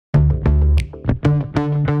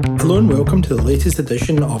Hello and welcome to the latest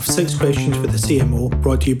edition of 6 Questions for the CMO,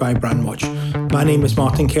 brought to you by Brandwatch. My name is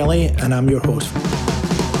Martin Kelly and I'm your host.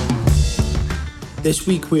 This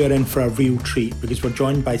week we are in for a real treat because we're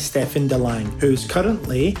joined by Steffen Daleng, who's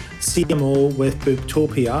currently CMO with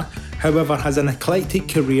Booktopia, however has an eclectic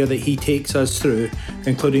career that he takes us through,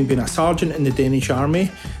 including being a sergeant in the Danish army,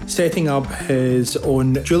 setting up his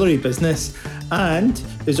own jewellery business, and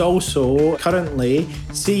is also currently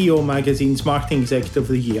CEO Magazine's Marketing Executive of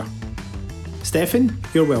the Year. Steffen,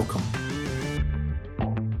 you're welcome.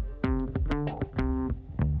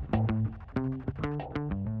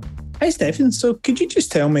 Hi Steffen, so could you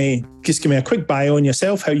just give me a quick bio on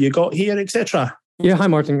yourself, how you got here, etc.? Yeah, hi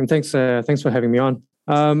Martin, and thanks for having me on.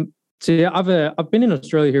 I've been in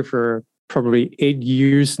Australia here for probably 8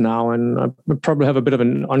 years now, and I probably have a bit of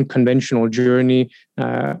an unconventional journey.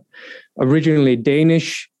 Originally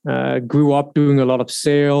Danish, grew up doing a lot of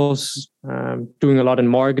sales, doing a lot in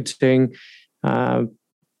marketing,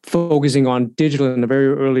 focusing on digital in a very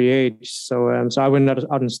early age. So I went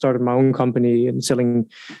out and started my own company and selling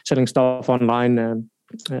stuff online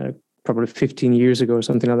probably 15 years ago or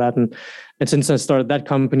something like that. And since I started that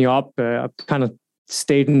company up, I've kind of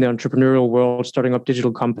stayed in the entrepreneurial world, starting up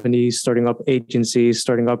digital companies, starting up agencies,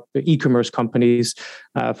 starting up e-commerce companies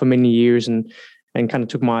for many years, and kind of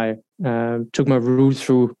took my route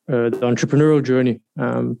through the entrepreneurial journey,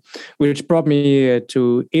 which brought me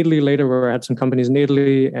to Italy later, where I had some companies in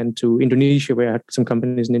Italy, and to Indonesia, where I had some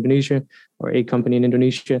companies in Indonesia, or a company in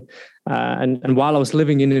Indonesia. And while I was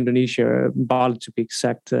living in Indonesia, Bali to be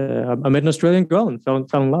exact, I met an Australian girl and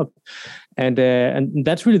fell in love. And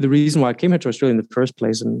that's really the reason why I came here to Australia in the first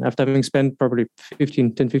place. And after having spent probably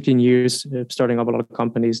 15 years starting up a lot of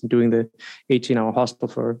companies and doing the 18-hour hostel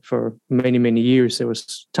for many, many years, it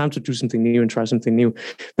was time to do something new and try something new,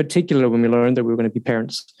 particularly when we learned that we were going to be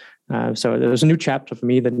parents. So there was a new chapter for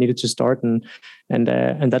me that needed to start, and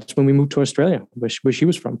that's when we moved to Australia, where she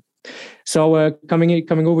was from. So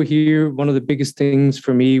coming over here, one of the biggest things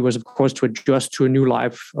for me was, of course, to adjust to a new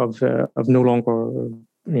life of no longer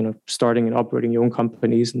starting and operating your own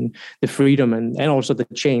companies, and the freedom and also the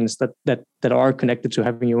chains that are connected to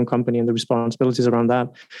having your own company and the responsibilities around that.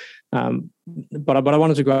 But I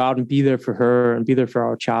wanted to go out and be there for her and be there for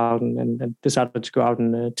our child, and decided to go out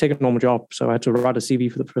and take a normal job. So I had to write a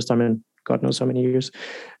CV for the first time in God knows how many years.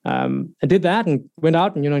 I did that and went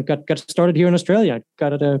out and got started here in Australia.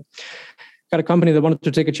 Got a company that wanted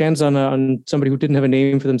to take a chance on somebody who didn't have a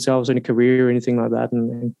name for themselves, any career or anything like that,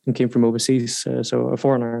 and came from overseas. So a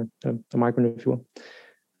foreigner, a migrant, if you will.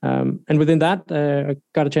 And within that, I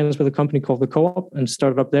got a chance with a company called The Co-op and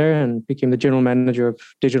started up there and became the general manager of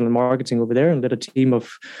digital and marketing over there, and led a team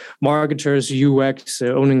of marketers, UX,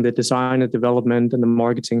 owning the design and development and the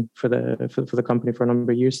marketing for the company for a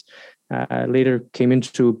number of years. Later came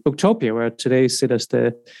into Booktopia, where I today sit as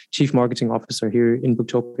the chief marketing officer here in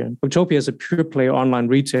Booktopia. Booktopia is a pure play online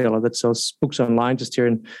retailer that sells books online just here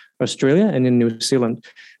in Australia and in New Zealand.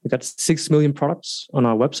 We've got 6 million products on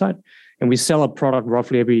our website, and we sell a product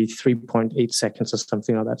roughly every 3.8 seconds or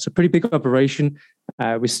something like that. It's a pretty big operation.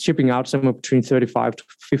 We're shipping out somewhere between 35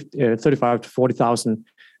 to 40,000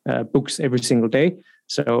 books every single day.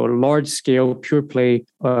 So a large scale, pure play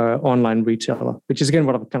online retailer, which is again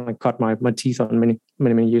what I've kind of cut my teeth on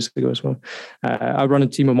many years ago as well. I run a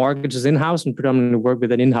team of marketers in-house and predominantly work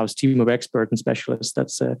with an in-house team of experts and specialists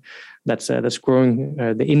that's growing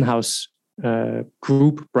the in-house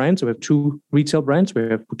group brands. So we have 2 retail brands. We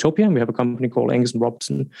have Booktopia and we have a company called Angus &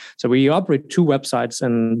 Robertson. So we operate 2 websites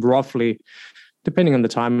and roughly, depending on the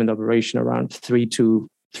time and the operation, around 3 to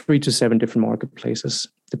 7 different marketplaces,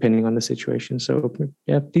 depending on the situation. So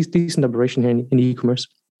yeah, decent operation here in e-commerce.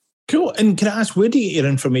 Cool. And can I ask, where do you get your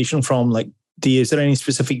information from? Is there any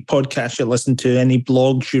specific podcasts you listen to, any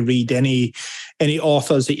blogs you read, any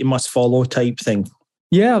authors that you must follow type thing?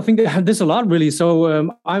 Yeah, I think there's a lot really.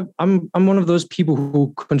 So I'm one of those people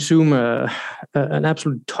who consume an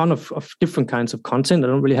absolute ton of different kinds of content. I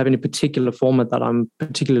don't really have any particular format that I'm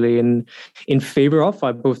particularly in favor of.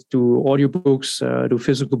 I both do audiobooks, do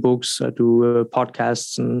physical books, do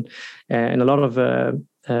podcasts, and a lot of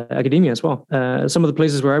academia as well. Some of the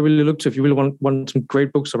places where I really look to, if you really want some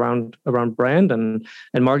great books around brand and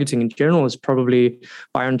marketing in general, is probably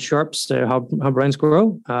Byron Sharp's How Brands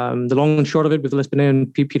Grow. The long and short of it with Les Binet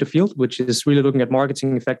and Peter Field, which is really looking at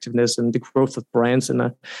marketing effectiveness and the growth of brands in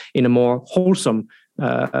a more wholesome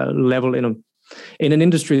level, in an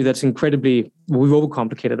industry that's incredibly, we've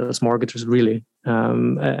overcomplicated as marketers, really.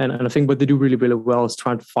 And I think what they do really, really well is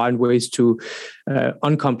trying to find ways to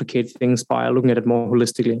uncomplicate things by looking at it more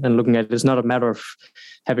holistically and looking at it. It's not a matter of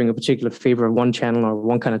having a particular favor of one channel or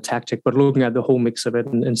one kind of tactic, but looking at the whole mix of it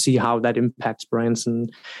and see how that impacts brands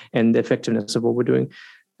and the effectiveness of what we're doing.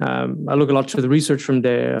 I look a lot to the research from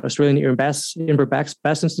the Australian Inver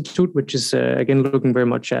Bass Institute, which is, again, looking very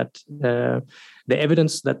much at the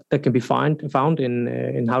evidence that can be found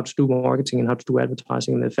in how to do marketing and how to do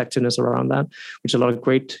advertising and the effectiveness around that, which a lot of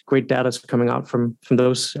great data is coming out from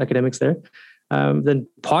those academics there. Then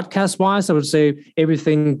podcast-wise, I would say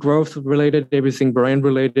everything growth related, everything brand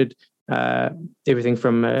related, everything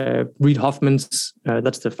from Reid Hoffman's,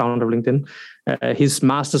 that's the founder of LinkedIn, his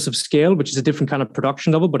Masters of Scale, which is a different kind of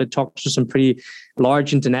production level, but it talks to some pretty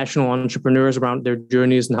large international entrepreneurs around their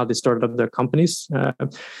journeys and how they started up their companies.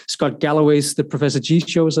 Scott Galloway's The Professor G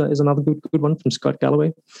Show is another good one from Scott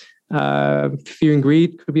Galloway. Fear and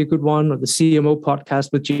Greed could be a good one, or the CMO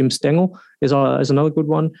podcast with Jim Stengel is another good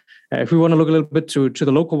one. If we want to look a little bit to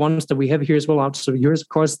the local ones that we have here as well, outside of yours, of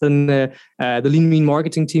course, then the Lean Mean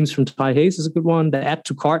Marketing teams from Ty Hayes is a good one. The Add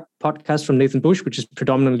to Cart podcast from Nathan Bush, which is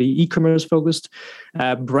predominantly e-commerce focused.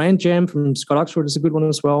 Brand Jam from Scott Oxford is a good one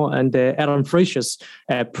as well. And Adam Frazier's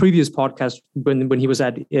previous podcast when he was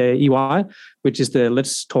at EY, which is the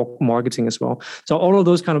Let's Talk Marketing as well. So all of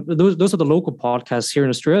those those are the local podcasts here in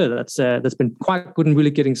Australia that's been quite good and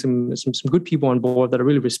really getting some good people on board that I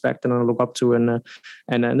really respect and I look up to, and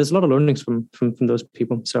there's a lot of learnings from those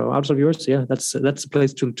people. So outside of yours, yeah, that's a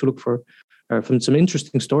place to look for from some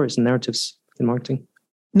interesting stories and narratives in marketing.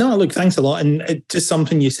 No, look, thanks a lot. And just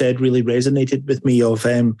something you said really resonated with me of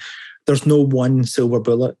there's no one silver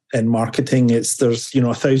bullet in marketing. There's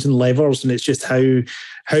 1,000 levers, and it's just how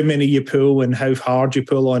many you pull and how hard you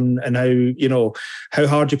pull on, and how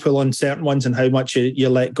hard you pull on certain ones and how much you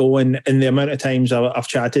let go. And the amount of times I've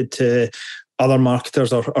chatted to other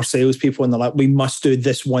marketers or salespeople, and they're like, we must do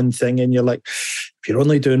this one thing. And you're like, if you're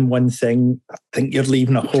only doing one thing, I think you're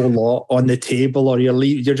leaving a whole lot on the table, or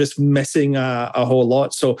you're just missing a whole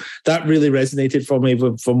lot. So that really resonated for me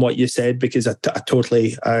from what you said, because I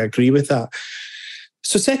totally agree with that.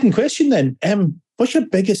 So second question then, what's your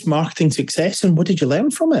biggest marketing success and what did you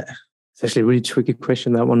learn from it? It's actually a really tricky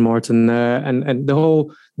question, that one, Martin. And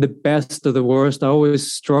the best or the worst, I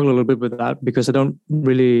always struggle a little bit with that because I don't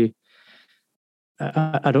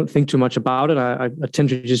think too much about it. I tend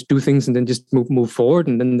to just do things and then just move forward,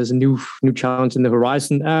 and then there's a new challenge in the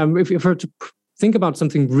horizon. If I were to think about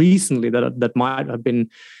something recently that might have been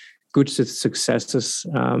good successes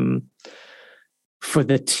for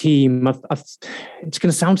the team, it's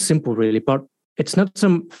going to sound simple, really, but it's not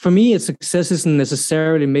for me, success isn't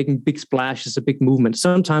necessarily making big splashes, a big movement.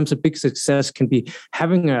 Sometimes a big success can be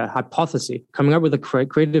having a hypothesis, coming up with a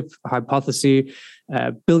creative hypothesis,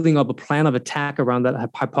 building up a plan of attack around that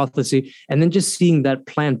hypothesis, and then just seeing that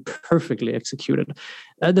plan perfectly executed.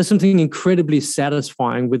 There's something incredibly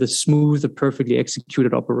satisfying with a smooth, perfectly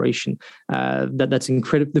executed operation. That's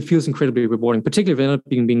incredible. That feels incredibly rewarding, particularly if it ends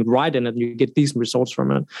up being right in it and you get decent results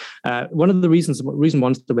from it. One of the reason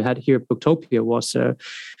ones that we had here at Booktopia was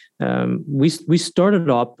we started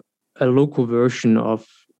up a local version of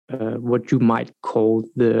what you might call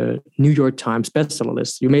the New York Times bestseller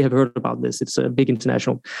list. You may have heard about this. It's a big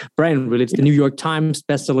international brand, really. It's the New York Times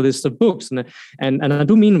bestseller list of books. And I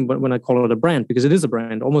do mean when I call it a brand, because it is a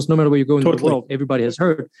brand. Almost no matter where you go in the world, everybody has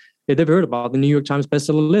heard. They've heard about the New York Times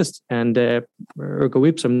bestseller list and ergo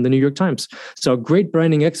ipsum, the New York Times. So a great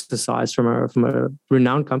branding exercise from a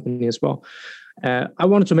renowned company as well. I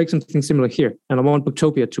wanted to make something similar here. And I want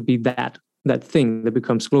Booktopia to be that thing that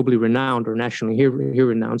becomes globally renowned or nationally here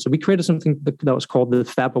renowned. So we created something that was called the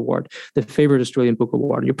FAB Award, the Favorite Australian Book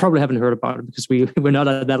Award. You probably haven't heard about it because we're not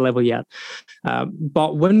at that level yet.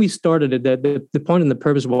 But when we started it, the point and the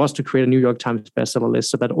purpose was to create a New York Times bestseller list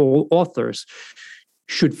so that all authors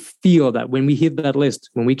should feel that when we hit that list,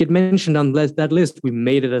 when we get mentioned on that list, we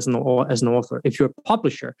made it as an author. If you're a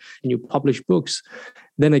publisher and you publish books,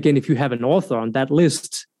 then again, if you have an author on that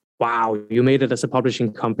list, wow, you made it as a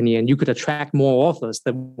publishing company, and you could attract more authors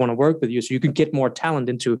that want to work with you, so you could get more talent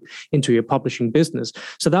into your publishing business.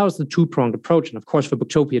 So that was the two-pronged approach. And of course, for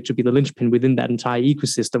Booktopia to be the linchpin within that entire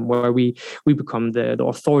ecosystem where we become the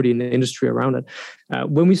authority in the industry around it.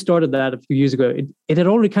 When we started that a few years ago, it had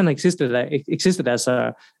already kind of existed as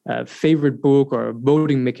a favorite book or a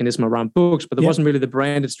voting mechanism around books, but there wasn't really the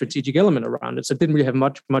branded strategic element around it. So it didn't really have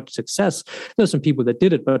much success. There were some people that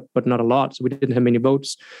did it, but not a lot. So we didn't have many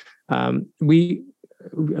votes. We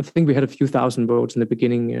I think we had a few thousand votes in the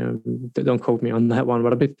beginning. Don't quote me on that one,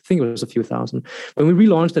 but I think it was a few thousand. When we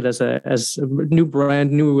relaunched it as a new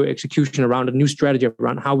brand, new execution around a new strategy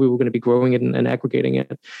around how we were going to be growing it and aggregating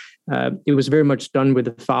it, it was very much done with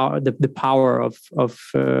the power of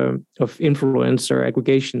influencer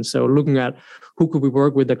aggregation. So looking at who could we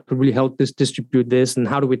work with that could really help this distribute this, and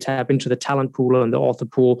how do we tap into the talent pool and the author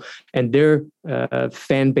pool and their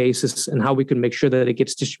fan bases, and how we can make sure that it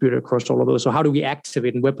gets distributed across all of those. So how do we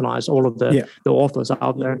activate and weaponize all of the authors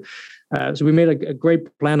out there? So we made a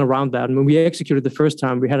great plan around that. And when we executed the first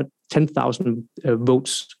time, we had 10,000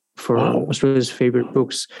 votes for Australia's favorite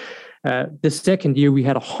books. The second year, we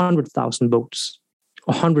had 100,000 votes.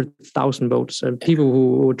 100,000 votes. And people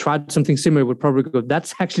who tried something similar would probably go,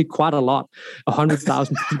 that's actually quite a lot.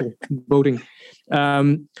 100,000 people voting.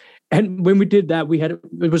 And when we did that,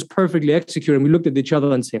 it was perfectly executed. And we looked at each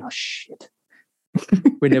other and said, oh, shit.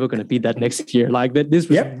 We're never going to beat that next year. Like that, this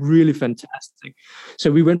was really fantastic. So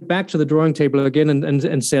we went back to the drawing table again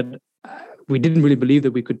and said, we didn't really believe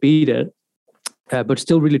that we could beat it. But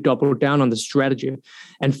still really doubled down on the strategy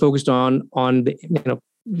and focused on the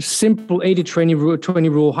simple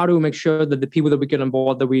 80-20 rule. How do we make sure that the people that we get on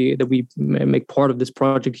board, that we make part of this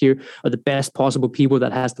project here, are the best possible people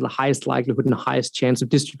that has the highest likelihood and the highest chance of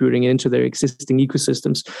distributing it into their existing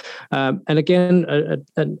ecosystems? And again,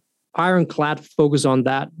 an ironclad focus on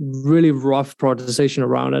that, really rough prioritization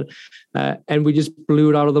around it, and we just blew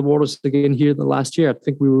it out of the waters again here in the last year. I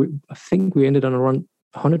think we ended on around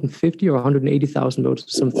 150 or 180,000 votes or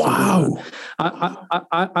something. Wow.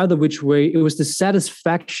 Either which way, it was the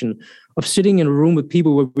satisfaction of sitting in a room with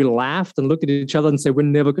people where we laughed and looked at each other and said, we're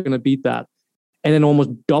never going to beat that. And then almost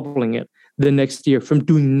doubling it the next year from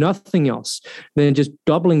doing nothing else, then just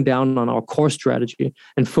doubling down on our core strategy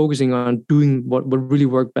and focusing on doing what really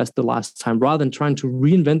worked best the last time, rather than trying to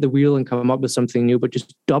reinvent the wheel and come up with something new, but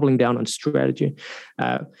just doubling down on strategy.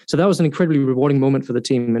 So that was an incredibly rewarding moment for the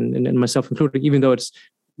team and myself included, even though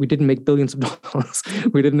we didn't make billions of dollars.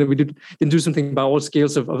 we didn't do something by all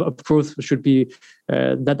scales of growth should be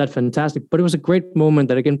that fantastic. But it was a great moment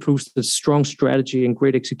that again proves that strong strategy and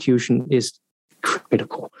great execution is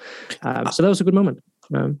critical. So that was a good moment.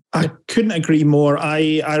 I couldn't agree more.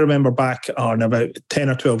 I remember back on about 10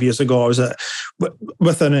 or 12 years ago, I was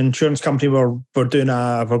with an insurance company. We're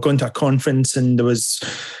going to a conference, and there was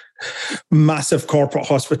massive corporate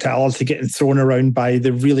hospitality getting thrown around by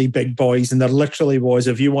the really big boys, and there literally was,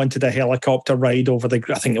 if you wanted a helicopter ride over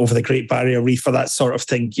the Great Barrier Reef or that sort of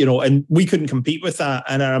thing, and we couldn't compete with that.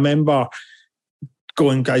 And I remember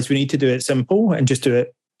going, guys, we need to do it simple and just do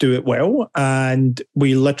it well. And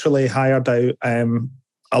we literally hired out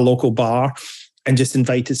a local bar and just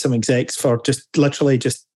invited some execs for just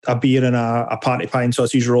a beer and a party pie and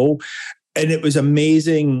sausage roll. And it was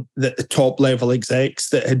amazing that the top level execs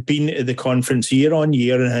that had been at the conference year on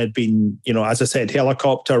year and had been, as I said,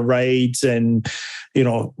 helicopter rides and,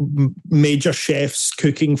 major chefs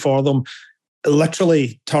cooking for them,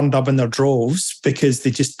 literally turned up in their droves because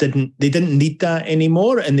they didn't need that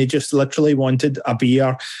anymore. And they just literally wanted a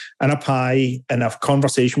beer and a pie and a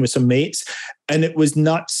conversation with some mates. And it was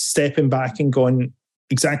not stepping back and going,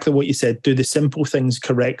 exactly what you said, do the simple things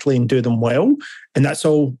correctly and do them well. And that's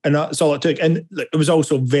all it took. And it was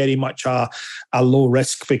also very much a low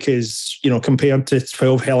risk because, compared to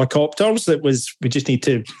 12 helicopters, we just need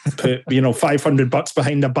to put, $500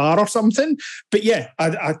 behind the bar or something. But yeah,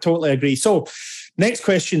 I totally agree. So next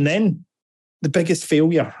question then, the biggest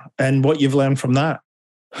failure and what you've learned from that.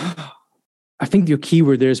 I think your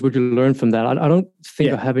keyword there is what you learn from that. I don't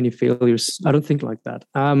think I have any failures. I don't think like that.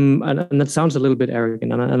 And that sounds a little bit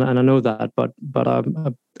arrogant, and I know that. But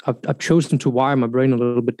I've chosen to wire my brain a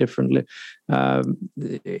little bit differently.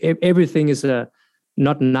 Everything is a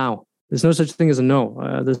not now. There's no such thing as a no.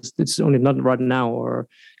 It's only not right now. Or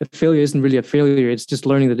a failure isn't really a failure. It's just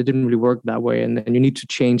learning that it didn't really work that way, and you need to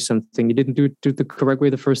change something. You didn't do it the correct way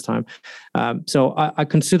the first time. So I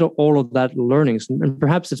consider all of that learnings, and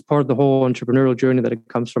perhaps it's part of the whole entrepreneurial journey that it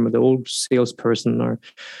comes from the old salesperson or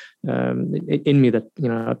in me that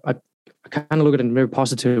I kind of look at it in a very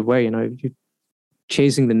positive way.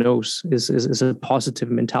 Chasing the no's is a positive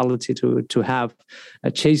mentality to have.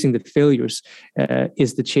 Chasing the failures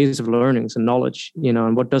is the chase of learnings and knowledge,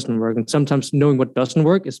 and what doesn't work. And sometimes knowing what doesn't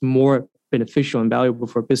work is more beneficial and valuable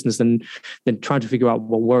for a business than trying to figure out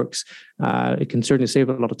what works. It can certainly save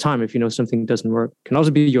a lot of time if something doesn't work. It can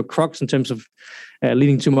also be your crux in terms of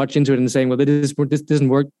leading too much into it and saying, well, this doesn't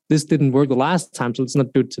work. This didn't work the last time, so let's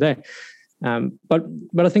not do it today. But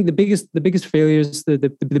I think the biggest failures,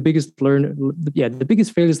 the biggest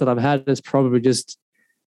failures that I've had is probably just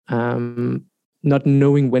not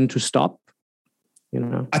knowing when to stop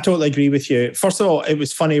I totally agree with you. First of all, it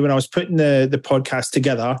was funny when I was putting the podcast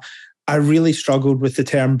together, I really struggled with the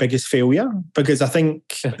term biggest failure, because I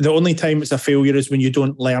think the only time it's a failure is when you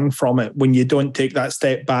don't learn from it, when you don't take that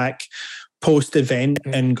step back post-event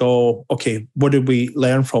and go, okay, what did we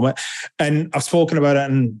learn from it? And I've spoken about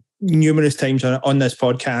it numerous times on this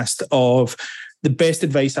podcast of the best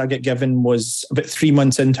advice I get given was about 3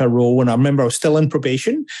 months into a role. And I remember I was still in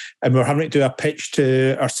probation and we were having to do a pitch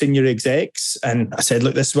to our senior execs. And I said,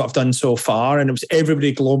 look, this is what I've done so far. And it was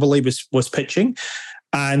everybody globally was pitching.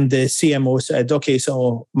 And the CMO said, okay,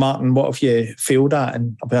 so Martin, what have you failed at?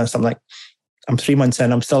 And I'll be honest, I'm like, I'm 3 months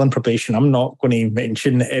in, I'm still in probation. I'm not going to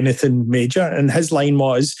mention anything major. And his line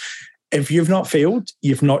was, if you've not failed,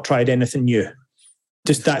 you've not tried anything new.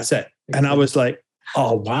 Just that's it. And I was like,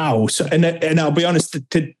 oh, wow. So, and I'll be honest,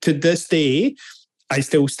 to this day, I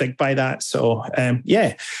still stick by that. So,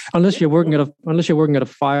 yeah. Unless you're working at a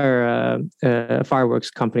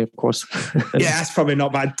fireworks company, of course. Yeah, that's probably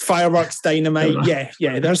not bad. Fireworks, dynamite.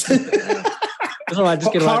 Yeah. There's. That's all right.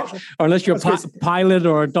 Just get or unless you're a pilot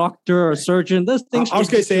or a doctor or a surgeon. Those things. I was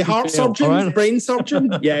going to say heart surgeon, right? Brain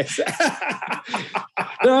surgeon. Yes.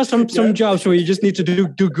 There are some jobs where you just need to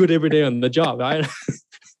do good every day on the job, right?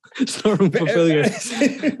 It's not room for failure.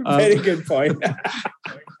 Very good point.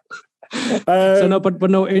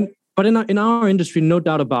 But in our industry, no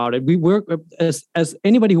doubt about it, we work as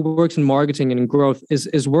anybody who works in marketing and in growth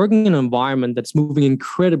is working in an environment that's moving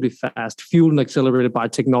incredibly fast, fueled and accelerated by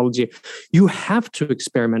technology. You have to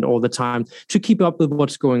experiment all the time to keep up with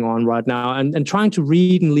what's going on right now, and trying to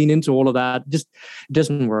read and lean into all of that just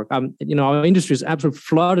doesn't work. Our industry is absolutely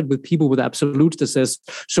flooded with people with absolutes that says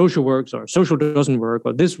social works or social doesn't work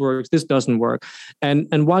or this works, this doesn't work. And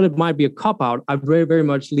while it might be a cop out, I very, very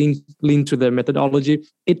much lean to the methodology.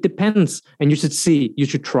 It depends, and you should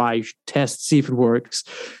try, you should test, see if it works.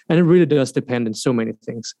 And it really does depend on so many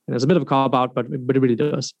things. And it's a bit of a cop-out, but it really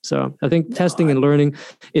does. So I think testing and learning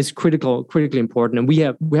is critically important. And we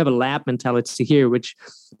have a lab mentality here, which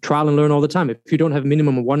trial and learn all the time. If you don't have a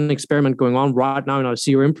minimum of one experiment going on right now in our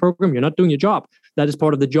CRM program, you're not doing your job. That is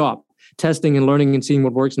part of the job. Testing and learning and seeing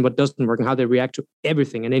what works and what doesn't work and how they react to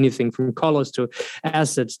everything and anything from colors to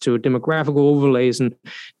assets to demographical overlays and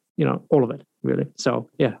all of it, really. So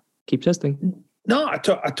yeah, keep testing. No, I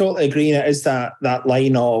totally agree. It is that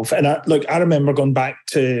line of, and I remember going back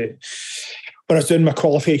to when I was doing my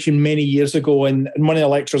qualification many years ago, and one of the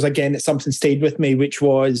lecturers, again, it's something stayed with me, which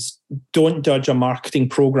was don't judge a marketing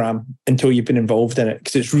program until you've been involved in it,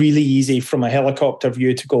 because it's really easy from a helicopter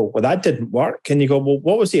view to go, well, that didn't work. And you go, well,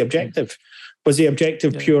 what was the objective? Was the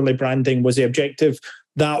objective purely branding? Was the objective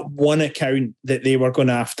that one account that they were going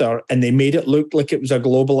after, and they made it look like it was a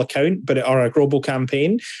global account, or a global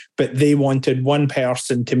campaign, but they wanted one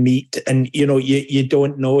person to meet, and you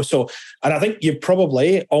don't know. So, and I think you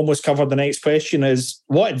probably almost covered the next question is,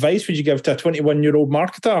 what advice would you give to a 21-year-old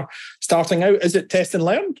marketer starting out? Is it test and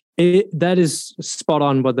learn? That is spot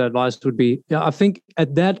on what the advice would be. Yeah, I think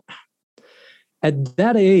at that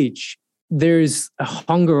age, there's a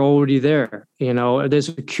hunger already there.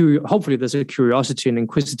 Hopefully there's a curiosity and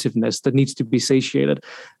inquisitiveness that needs to be satiated.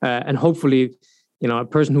 And hopefully, a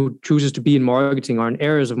person who chooses to be in marketing or in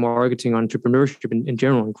areas of marketing, entrepreneurship in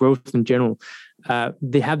general, and growth in general,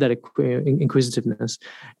 they have that inquisitiveness.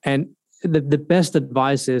 And the best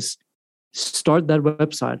advice is start that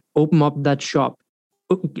website, open up that shop,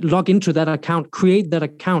 log into that account, create that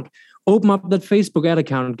account, open up that Facebook ad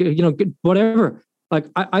account, whatever. Like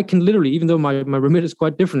I can literally, even though my remit is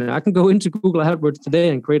quite different, I can go into Google AdWords today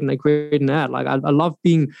and create an ad. Like I love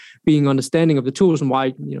being understanding of the tools, and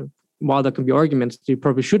why while there can be arguments you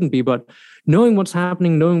probably shouldn't be, but knowing what's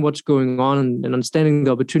happening, knowing what's going on, and understanding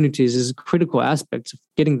the opportunities is a critical aspect of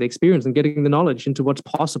getting the experience and getting the knowledge into what's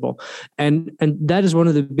possible. And that is one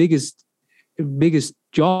of the biggest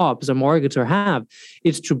jobs a marketer have.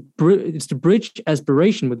 It's to bridge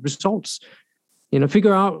aspiration with results.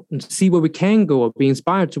 Figure out and see where we can go, or be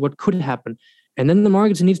inspired to what could happen. And then the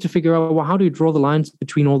marketer needs to figure out, well, how do you draw the lines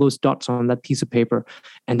between all those dots on that piece of paper?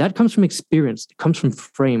 And that comes from experience. It comes from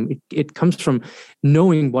frame. It comes from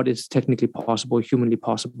knowing what is technically possible, humanly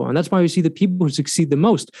possible. And that's why we see the people who succeed the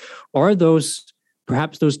most are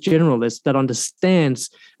perhaps those generalists that understands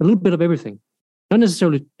a little bit of everything. Not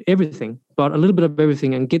necessarily everything, but a little bit of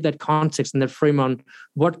everything, and get that context and that frame on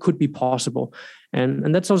what could be possible.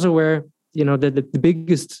 And that's also where the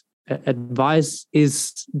biggest advice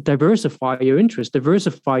is diversify your interest,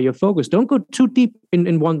 diversify your focus. Don't go too deep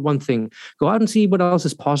in one thing. Go out and see what else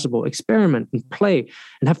is possible. Experiment and play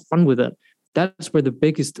and have fun with it. that's where the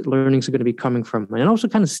biggest learnings are going to be coming from. And it also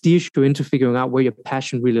kind of steers you into figuring out where your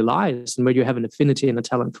passion really lies and where you have an affinity and a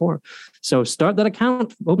talent for. So start that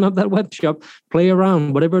account, open up that web shop, play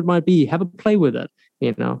around, whatever it might be, have a play with it,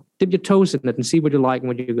 dip your toes in it and see what you like and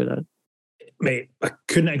what you're good at. Mate, I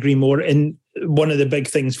couldn't agree more. And one of the big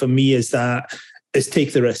things for me is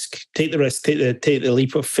take the risk, take the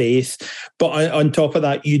leap of faith. But on top of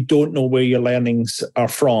that, you don't know where your learnings are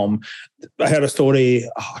from. I heard a story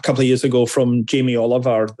a couple of years ago from Jamie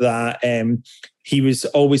Oliver that he was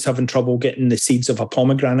always having trouble getting the seeds of a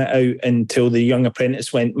pomegranate out until the young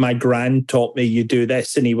apprentice went, "My gran taught me you do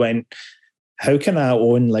this." And he went, "How can I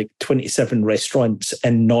own like 27 restaurants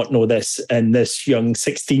and not know this?" And this young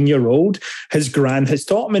 16-year-old, his gran has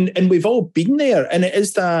taught him. And we've all been there. And it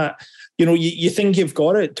is that, you think you've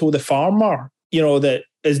got it till the farmer, that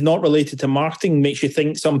is not related to marketing makes you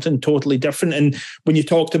think something totally different. And when you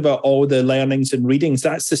talked about all the learnings and readings,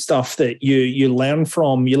 that's the stuff that you learn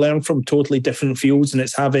from. You learn from totally different fields, and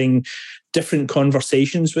it's having different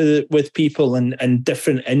conversations with people and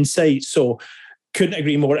different insights. So couldn't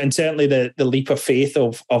agree more. And certainly the leap of faith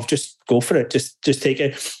of just go for it, just take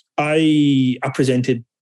it. I presented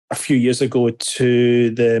a few years ago to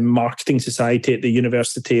the Marketing Society at the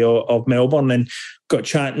University of Melbourne and got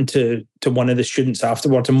chatting to one of the students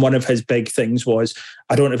afterwards. And one of his big things was,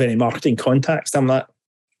 "I don't have any marketing contacts." I'm like,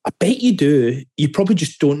 "I bet you do. You probably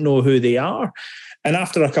just don't know who they are." And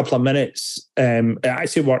after a couple of minutes, it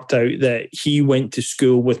actually worked out that he went to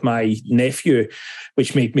school with my nephew,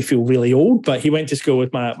 which made me feel really old, but he went to school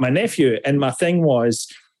with my nephew. And my thing was,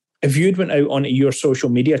 if you'd went out onto your social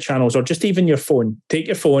media channels or just even your phone, take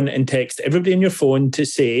your phone and text everybody on your phone to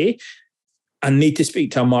say, "I need to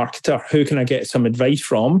speak to a marketer. Who can I get some advice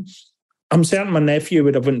from?" I'm certain my nephew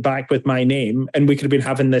would have went back with my name and we could have been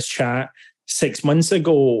having this chat 6 months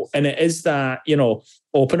ago. And it is that,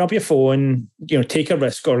 open up your phone, take a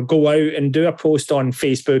risk or go out and do a post on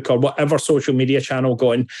Facebook or whatever social media channel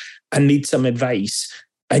going, "I need some advice."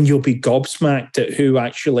 And you'll be gobsmacked at who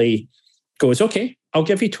actually goes, "Okay, I'll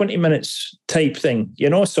give you 20 minutes type thing,"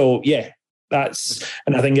 So yeah,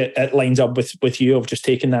 and I think it lines up with you of just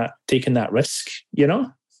taking that risk,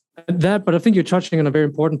 That, but I think you're touching on a very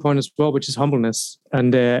important point as well, which is humbleness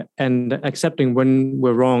and accepting when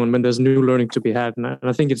we're wrong and when there's new learning to be had. And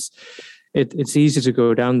I think it's easy to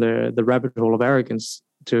go down the rabbit hole of arrogance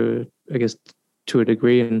to a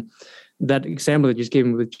degree. And that example that you just gave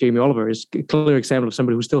me with Jamie Oliver is a clear example of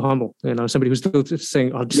somebody who's still humble, somebody who's still just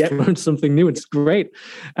saying, "I'll just learn something new. It's great.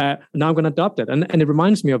 Now I'm going to adopt it." And it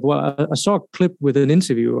reminds me of, I saw a clip with an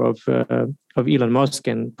interview of Elon Musk,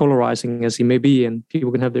 and polarizing as he may be, and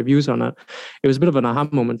people can have their views on that. It was a bit of an aha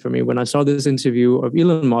moment for me when I saw this interview of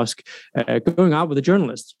Elon Musk going out with a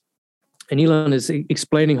journalist. And Elon is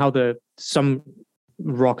explaining how some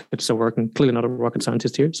rockets are working. Clearly not a rocket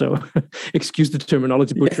scientist here, so excuse the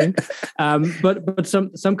terminology butchering. But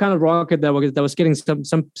some kind of rocket that was getting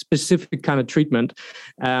some specific kind of treatment.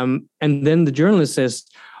 And then the journalist says,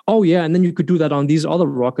 "Oh yeah, and then you could do that on these other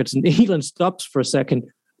rockets." And Elon stops for a second,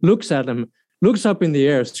 looks at him, looks up in the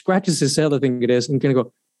air, scratches his head, I think it is, and can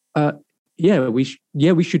go,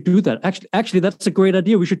 we should do that. Actually, that's a great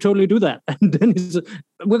idea. We should totally do that. And then he says,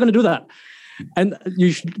 "We're going to do that." And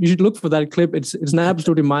you should look for that clip. It's an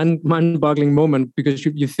absolutely mind-boggling moment, because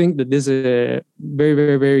you think that this is a very,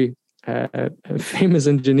 very, very famous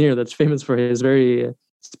engineer that's famous for his very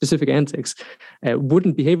specific antics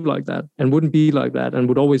wouldn't behave like that and wouldn't be like that and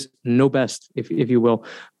would always know best, if you will.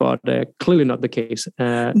 But clearly not the case.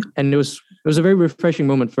 And it was a very refreshing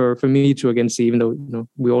moment for me to again see, even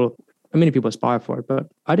though many people aspire for it, but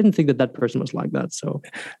I didn't think that person was like that. So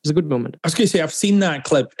it was a good moment. I was going to say, I've seen that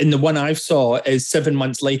clip, and the one I saw is 7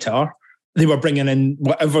 months later. They were bringing in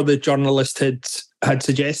whatever the journalist had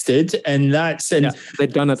suggested, and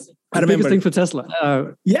they'd done it. I remember, biggest thing for Tesla.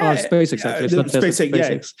 SpaceX actually. It's not SpaceX.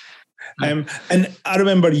 SpaceX. And I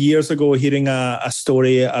remember years ago hearing a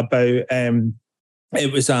story about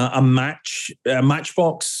it was a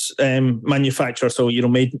matchbox manufacturer, so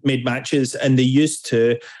made matches, and they used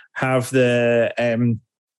to have the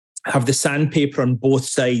sandpaper on both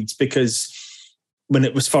sides, because when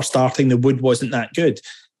it was first starting, the wood wasn't that good.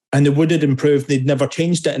 And the wood had improved, they'd never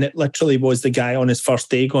changed it. And it literally was the guy on his first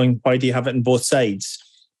day going, "Why do you have it on both sides?"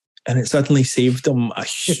 And it suddenly saved them a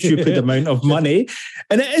stupid amount of money.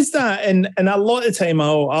 And it is that. And a lot of the time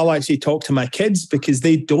I'll actually talk to my kids, because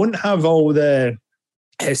they don't have all the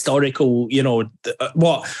historical,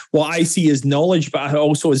 what I see as knowledge, but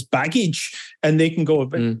also as baggage. And they can go,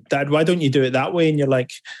 "Dad, why don't you do it that way?" And you're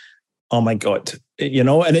like, Oh my God. And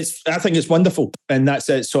I think it's wonderful. And that's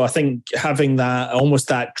it. So I think having that, almost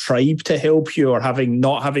that tribe to help you, or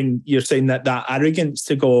not having, you're saying that arrogance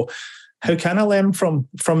to go, how can I learn from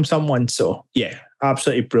someone? So yeah,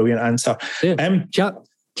 absolutely brilliant answer. Yeah.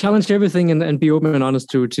 Challenge everything and be open and honest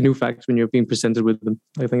to new facts when you're being presented with them.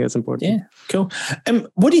 I think that's important. Yeah, cool.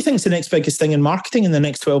 What do you think is the next biggest thing in marketing in the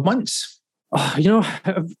next 12 months?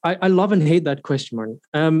 I love and hate that question,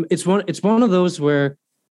 Martin. It's one of those where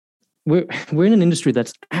we're in an industry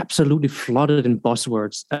that's absolutely flooded in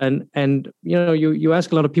buzzwords, and you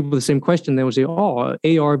ask a lot of people the same question, they will say, "Oh,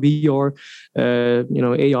 AR, VR,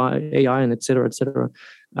 AI, and et cetera, et cetera."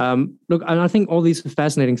 Look, and I think all these are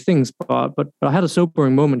fascinating things, but I had a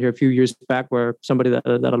sobering moment here a few years back where somebody that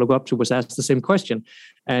I look up to was asked the same question,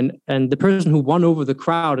 and the person who won over the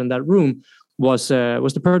crowd in that room was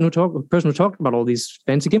the person who talked about all these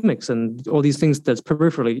fancy gimmicks and all these things that's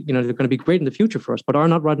peripherally, they're going to be great in the future for us, but are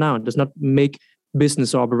not right now. It does not make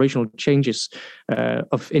business or operational changes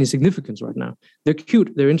of any significance right now. They're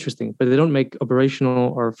cute, they're interesting, but they don't make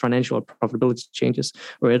operational or financial or profitability changes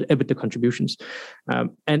or EBITDA contributions.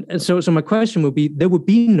 And so my question would be, there would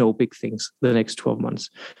be no big things the next 12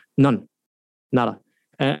 months. None. Nada.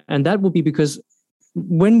 And that will be because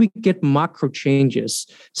when we get macro changes,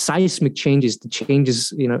 seismic changes, the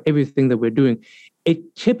changes, everything that we're doing,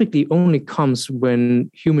 it typically only comes when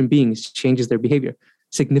human beings changes their behavior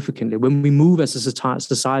significantly. When we move as a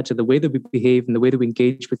society, the way that we behave and the way that we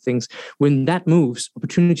engage with things, when that moves,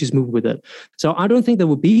 opportunities move with it. So I don't think there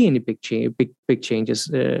will be any big changes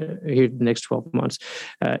here in the next 12 months.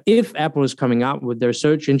 If Apple is coming out with their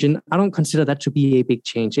search engine, I don't consider that to be a big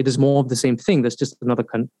change. It is more of the same thing. That's just another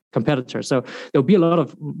competitor. So there'll be a lot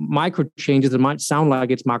of micro changes that might sound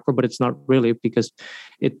like it's macro, but it's not really, because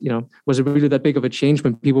it, was it really that big of a change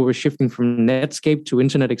when people were shifting from Netscape to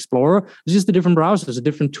Internet Explorer? It's just a different browser, it's a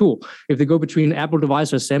different tool. If they go between Apple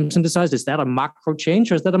device or Samsung device, is that a macro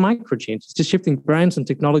change or is that a micro change? It's just shifting brands and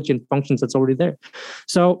technology and functions that's already there.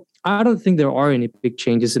 So I don't think there are any big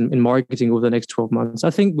changes in marketing over the next 12 months.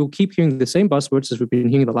 I think we'll keep hearing the same buzzwords as we've been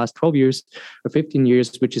hearing the last 12 years or 15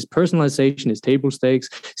 years, which is personalization, is table stakes,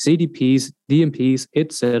 CDPs, DMPs,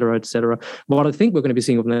 et cetera, et cetera. What I think we're going to be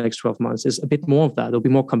seeing over the next 12 months is a bit more of that. There'll be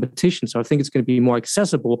more competition. So I think it's going to be more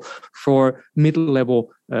accessible for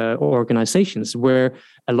middle-level organizations, where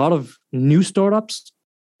a lot of new startups,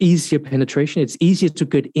 easier penetration. It's easier to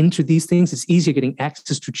get into these things. It's easier getting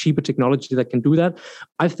access to cheaper technology that can do that.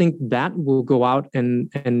 I think that will go out and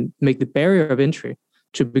make the barrier of entry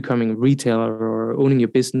to becoming a retailer or owning your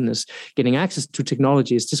business, getting access to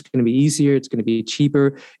technology is just going to be easier. It's going to be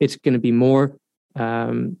cheaper. It's going to be more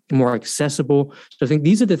accessible. So I think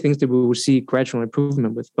these are the things that we will see gradual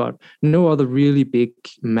improvement with, but no other really big,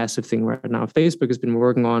 massive thing right now. Facebook has been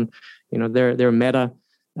working on, their Meta,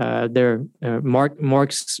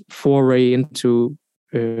 Mark's foray into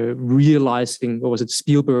realizing, what was it,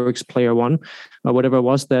 Spielberg's Player One, or whatever it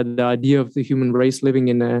was, that the idea of the human race living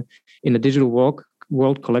in a digital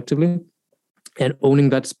world collectively and owning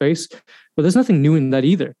that space. But there's nothing new in that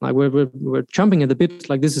either. Like we're jumping at the bit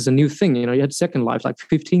like this is a new thing. You had Second Life like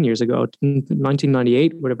 15 years ago,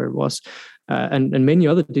 1998, whatever it was. And many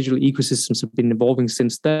other digital ecosystems have been evolving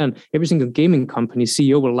since then. Every single gaming company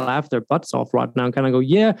CEO will laugh their butts off right now and kind of go,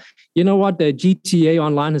 yeah, you know what? The GTA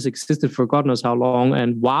Online has existed for God knows how long.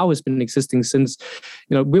 And WoW has been existing since,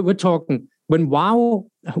 we're talking, when WoW,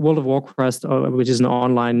 World of Warcraft, which is an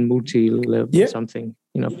online multi-level something,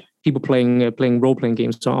 people playing role-playing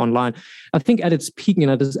games online. I think at its peak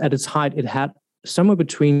and at its height, it had somewhere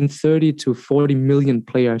between 30 to 40 million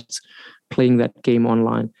players playing that game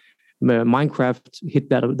online. Minecraft hit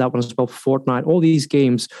that one as well. Fortnite, all these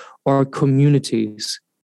games are communities.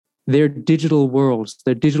 They're digital worlds.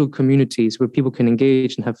 They're digital communities where people can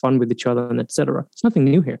engage and have fun with each other and etc. It's nothing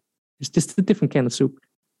new here. It's just a different can of soup.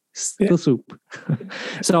 Still soup.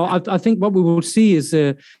 So I think what we will see is,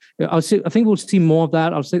 I think we'll see more of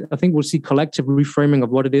that. I think we'll see collective reframing of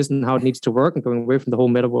what it is and how it needs to work, and going away from the whole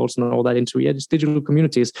meta worlds and all that into just digital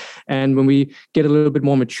communities. And when we get a little bit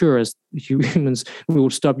more mature as humans, we will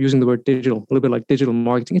stop using the word digital, a little bit like digital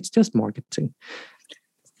marketing. It's just marketing. It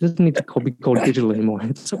doesn't need to be called digital anymore.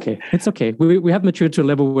 It's okay. It's okay. We have matured to a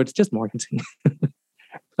level where it's just marketing.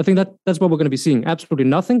 I think that's what we're going to be seeing. Absolutely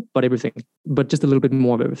nothing, but everything. But just a little bit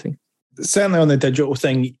more of everything. Certainly on the digital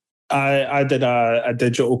thing, I did a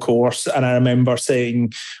digital course, and I remember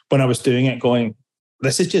saying when I was doing it, going,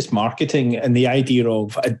 this is just marketing, and the idea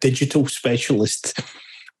of a digital specialist,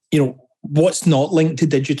 what's not linked to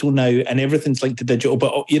digital now, and everything's linked to digital,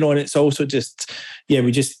 but and it's also just,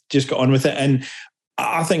 we just got on with it. And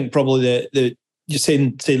I think probably you're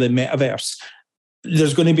saying, say, the metaverse,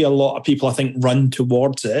 there's going to be a lot of people, I think, run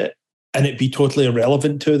towards it and it'd be totally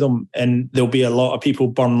irrelevant to them. And there'll be a lot of people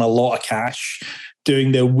burning a lot of cash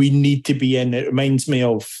doing we need to be in. It reminds me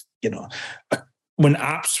of, when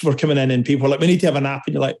apps were coming in and people were like, we need to have an app.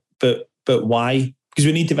 And you're like, but why? Because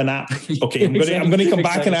we need to have an app. Okay, I'm going to come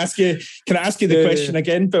back and ask you, can I ask you the question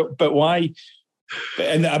again? But why?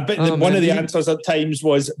 And one of the answers at times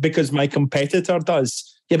was because my competitor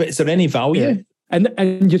does. Yeah, but is there any value? Yeah.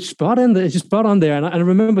 And you're spot on there. And I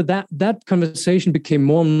remember that conversation became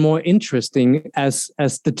more and more interesting as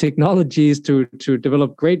the technologies to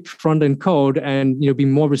develop great front-end code and be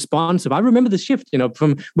more responsive. I remember the shift,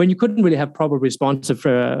 from when you couldn't really have proper responsive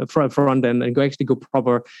front end and actually go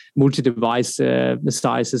proper multi-device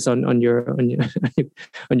sizes on your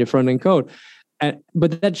front-end code.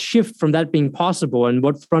 But that shift from that being possible and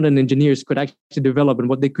what front-end engineers could actually develop and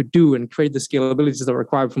what they could do and create the scalabilities that are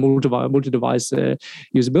required for multi-device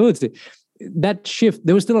usability, that shift,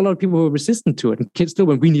 there was still a lot of people who were resistant to it. And kids still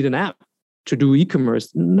went, we need an app to do e-commerce.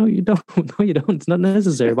 No, you don't. No, you don't. It's not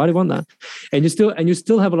necessary. Why do you want that? And you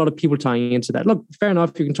still have a lot of people tying into that. Look, fair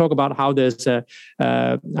enough. You can talk about how there's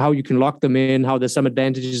how you can lock them in, how there's some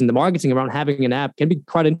advantages in the marketing around having an app can be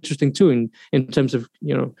quite interesting too in terms of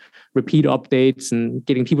repeat updates and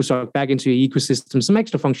getting people sucked back into your ecosystem. Some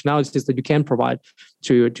extra functionalities that you can provide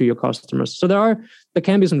to your customers. So there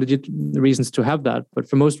can be some legit reasons to have that. But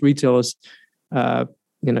for most retailers, what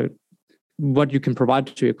you can provide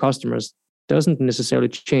to your customers doesn't necessarily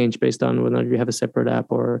change based on whether you have a separate app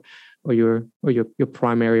or your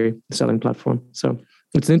primary selling platform. So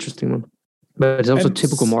it's an interesting one, but it's also a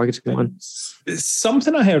typical marketing one.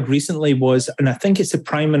 Something I heard recently was, and I think it's the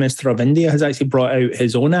Prime Minister of India has actually brought out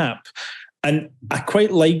his own app, and I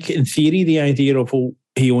quite like, in theory, the idea of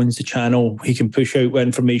he owns the channel, he can push out what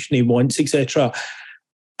information he wants, etc.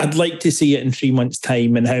 I'd like to see it in 3 months'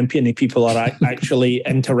 time and how many people are actually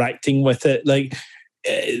interacting with it. Like,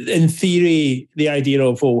 in theory, the idea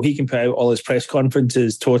of, he can put out all his press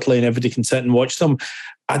conferences totally and everybody can sit and watch them.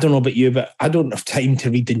 I don't know about you, but I don't have time to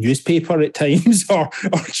read the newspaper at times or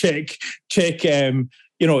check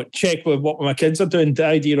with what my kids are doing. The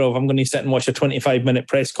idea of I'm going to sit and watch a 25-minute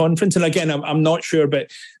press conference. And again, I'm not sure, but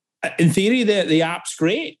in theory, the app's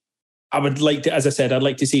great. I would like to, as I said, I'd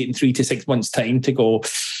like to see it in 3 to 6 months' time to go,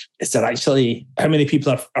 is there actually, how many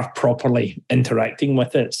people are properly interacting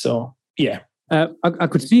with it? So, yeah. I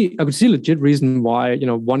could see legit reason why,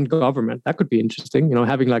 one government, that could be interesting,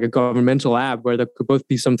 having like a governmental app where there could both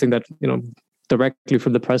be something that, directly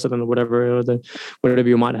from the president or whatever, or whatever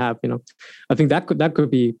you might have, I think that could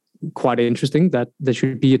be quite interesting, that there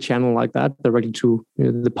should be a channel like that directly to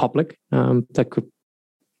the public, that could,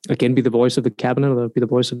 again, be the voice of the cabinet or be the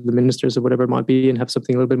voice of the ministers or whatever it might be, and have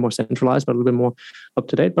something a little bit more centralized, but a little bit more up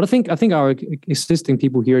to date. But I think our existing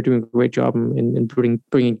people here are doing a great job in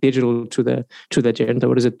bringing digital to the agenda.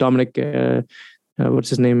 What is it, Dominic? What's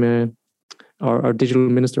his name? Our digital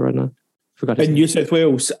minister right now. Forgot his name. New South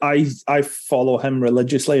Wales. I follow him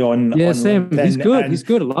religiously on. Yeah, same. LinkedIn. He's good. He's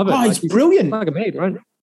good. I love it. He's brilliant. Like a mate, right?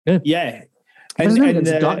 Yeah. And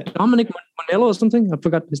Dominic Monello or something. I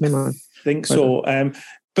forgot his name. I think so.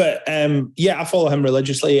 But I follow him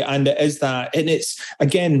religiously, and it is that. And it's,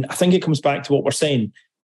 again, I think it comes back to what we're saying.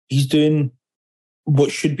 He's doing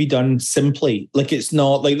what should be done simply. Like, it's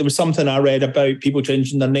not like, there was something I read about people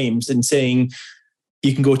changing their names and saying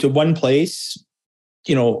you can go to one place,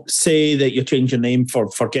 say that you change your name for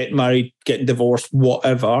getting married, getting divorced,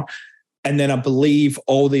 whatever. And then I believe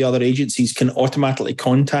all the other agencies can automatically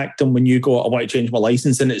contact them when you go, I want to change my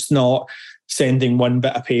license. And it's not sending one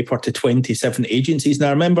bit of paper to 27 agencies. And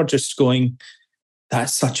I remember just going,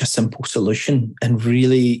 that's such a simple solution. And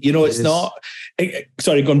really, it's not,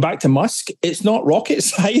 going back to Musk, it's not rocket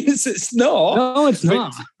science. It's not. No, it's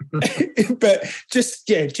not. But just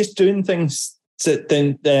doing things simply.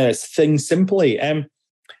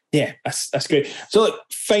 That's great. So look,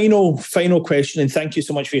 final question, and thank you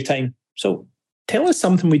so much for your time. So tell us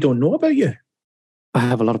something we don't know about you. I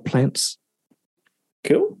have a lot of plants.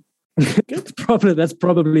 Cool. That's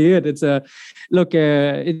probably it. It's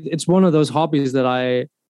it's one of those hobbies that I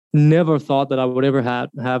never thought that I would ever have.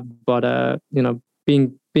 But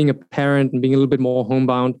being a parent and being a little bit more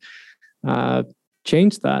homebound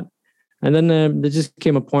changed that. And then there just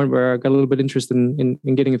came a point where I got a little bit interested in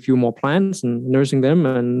getting a few more plants and nursing them.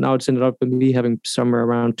 And now it's ended up with me having somewhere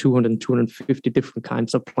around 200, 250 different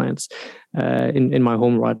kinds of plants in my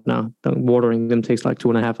home right now. Watering them takes like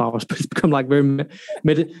 2.5 hours, but it's become like very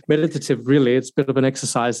meditative, really. It's a bit of an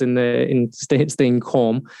exercise in staying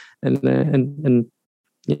calm. And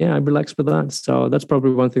I relax with that. So that's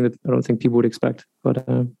probably one thing that I don't think people would expect, but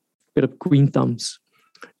a bit of green thumbs.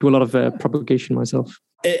 do a lot of propagation myself.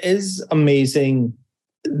 It is amazing,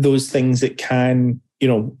 those things that can,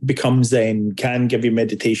 become Zen, can give you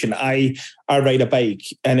meditation. I ride a bike,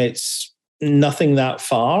 and it's nothing that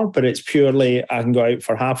far, but it's purely, I can go out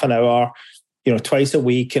for half an hour, twice a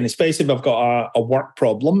week. And especially if I've got a work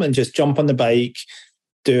problem, and just jump on the bike,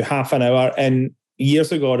 do half an hour. And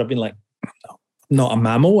years ago, I'd have been like, I'm not a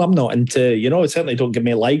mammal. I'm not into, certainly don't give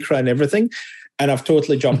me Lycra and everything. And I've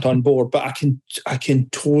totally jumped on board. But I can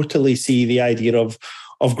totally see the idea of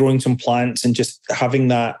growing some plants and just having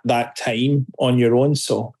that time on your own.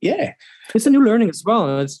 So yeah. It's a new learning as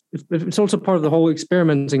well. It's also part of the whole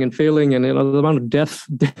experimenting and failing, and the amount of death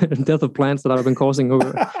of plants that I've been causing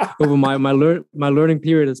over my learning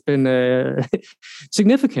period has been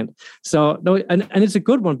significant. So no, and it's a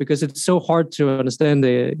good one, because it's so hard to understand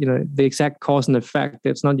the exact cause and effect.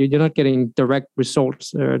 It's not, you're not getting direct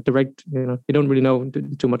results, direct. You don't really know.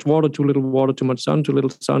 Too much water, too little water, too much sun, too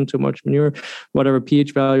little sun, too much manure, whatever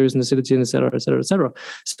pH values and acidity, and et cetera, et cetera, et cetera.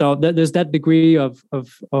 So there's that degree of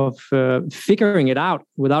figuring it out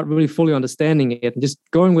without really fully understanding it, and just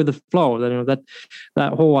going with the flow. That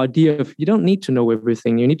whole idea of, you don't need to know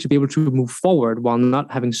everything. You need to be able to move forward while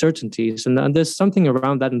not having certainties. And there's something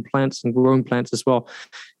around that in plants and growing plants as well,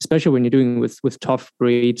 especially when you're doing with tough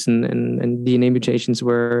breeds and DNA mutations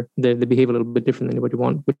where they behave a little bit different than what you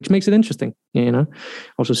want, which makes it interesting.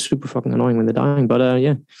 Also super fucking annoying when they're dying. But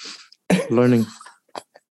learning.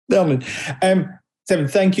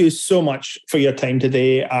 Steffen, thank you so much for your time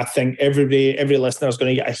today. I think every listener is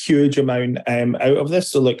going to get a huge amount out of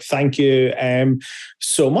this. So look, thank you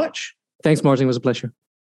so much. Thanks, Martin. It was a pleasure.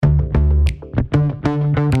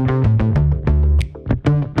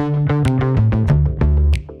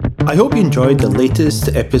 I hope you enjoyed the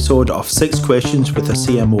latest episode of 6 Questions with a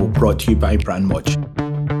CMO, brought to you by Brandwatch.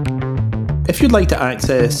 If you'd like to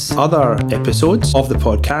access other episodes of the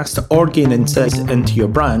podcast or gain insights into your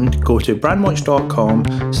brand, go to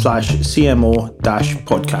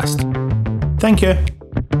brandwatch.com/CMO-podcast. Thank you.